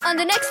on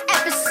the next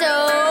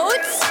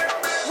episodes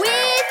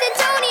with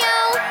Antonio.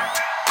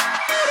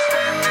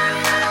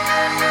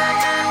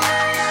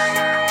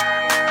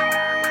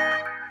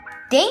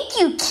 Thank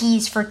you,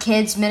 Keys for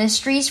Kids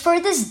Ministries, for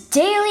this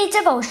daily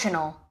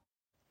devotional.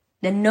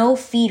 The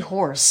no-feed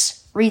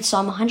horse. Read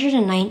Psalm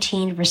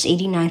 119, verse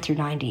 89 through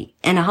 90,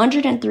 and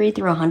 103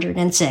 through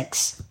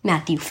 106,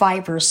 Matthew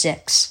 5, verse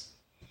 6.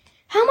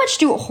 "How much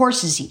do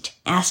horses eat?"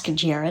 asked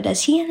Jared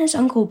as he and his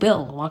Uncle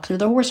Bill walked through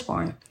the horse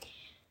barn.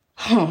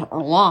 "A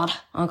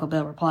lot," Uncle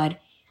Bill replied.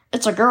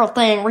 "It's a girl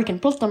thing we can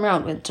put them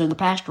out to the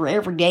pasture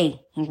every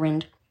day," he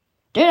grinned.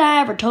 "Did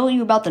I ever tell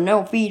you about the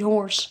no-feed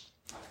horse?"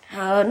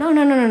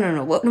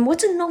 No.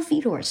 What's a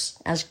no-feed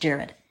horse?" asked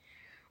Jared.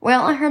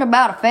 "Well, I heard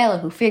about a fella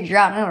who figured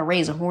out how to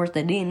raise a horse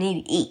that didn't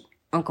need to eat,"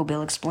 Uncle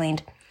Bill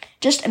explained.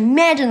 "Just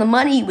imagine the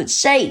money he would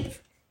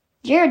save."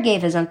 Jared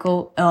gave his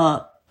uncle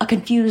a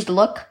confused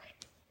look.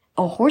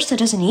 "A horse that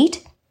doesn't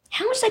eat?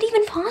 How is that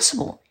even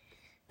possible?"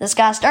 "This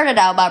guy started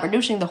out by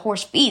reducing the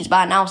horse feeds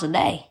by an ounce a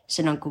day,"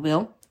 said Uncle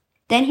Bill.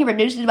 "Then he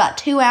reduced it about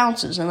 2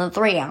 ounces and then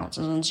 3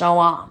 ounces and so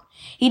on.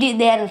 He did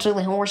that until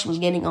the horse was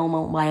getting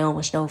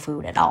almost no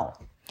food at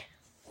all."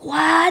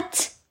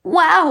 "What?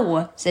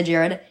 Wow," said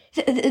Jared.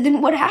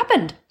 Then what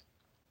happened?"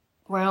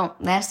 "Well,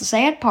 that's the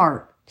sad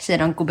part,"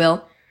 said Uncle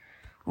Bill.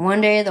 "One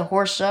day the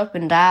horse up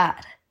and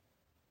died."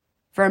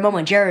 For a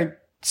moment, Jared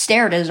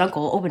stared at his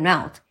uncle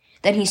open-mouthed.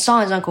 Then he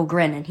saw his uncle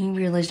grin, and he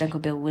realized Uncle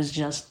Bill was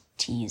just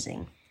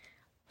teasing.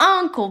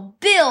 "Uncle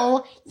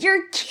Bill,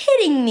 you're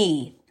kidding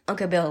me!"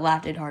 Uncle Bill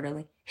laughed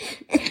heartily.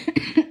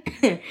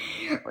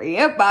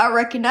 "Yep, I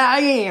reckon I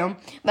am.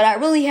 But I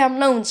really have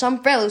known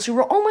some fellows who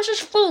were almost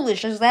as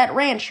foolish as that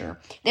rancher.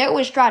 They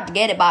always tried to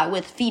get it by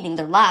with feeding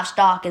their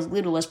livestock as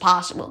little as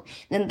possible.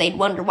 Then they'd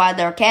wonder why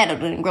their cattle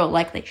didn't grow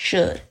like they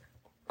should."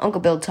 Uncle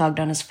Bill tugged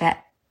on his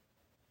fat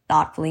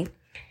thoughtfully.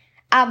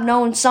 "I've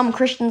known some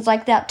Christians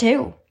like that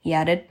too," he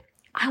added.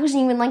 "I was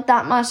even like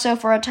that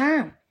myself for a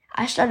time.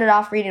 I started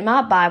off reading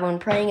my Bible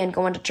and praying and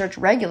going to church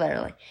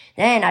regularly.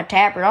 Then I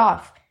tapered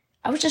off.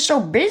 I was just so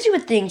busy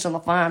with things on the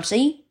farm,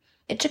 see?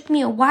 It took me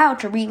a while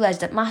to realize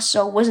that my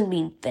soul wasn't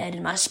being fed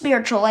and my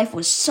spiritual life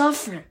was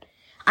suffering.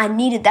 I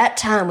needed that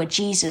time with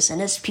Jesus and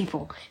his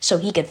people so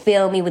he could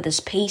fill me with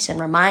his peace and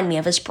remind me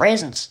of his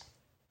presence."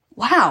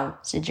 "Wow,"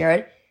 said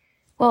Jared.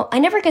 "Well, I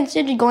never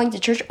considered going to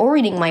church or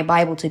reading my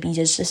Bible to be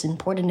just as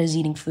important as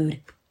eating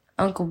food."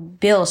 Uncle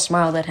Bill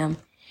smiled at him.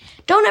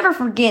 "Don't ever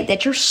forget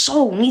that your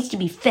soul needs to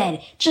be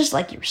fed just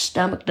like your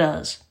stomach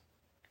does."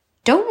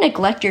 Don't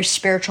neglect your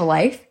spiritual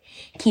life.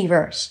 Key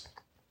verse.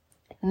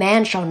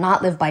 "Man shall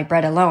not live by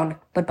bread alone,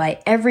 but by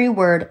every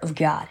word of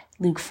God."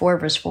 Luke 4,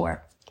 verse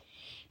 4.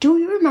 Do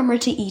you remember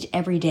to eat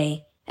every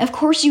day? Of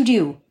course you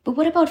do. But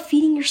what about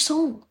feeding your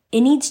soul?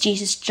 It needs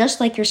Jesus just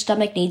like your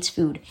stomach needs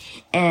food.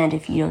 And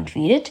if you don't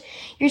feed it,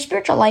 your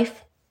spiritual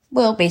life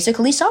will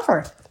basically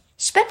suffer.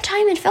 Spend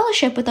time in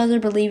fellowship with other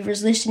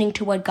believers listening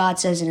to what God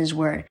says in his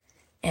word.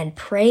 And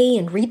pray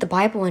and read the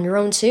Bible on your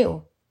own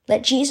too.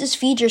 Let Jesus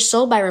feed your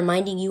soul by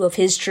reminding you of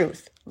his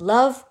truth,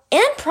 love,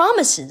 and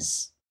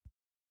promises.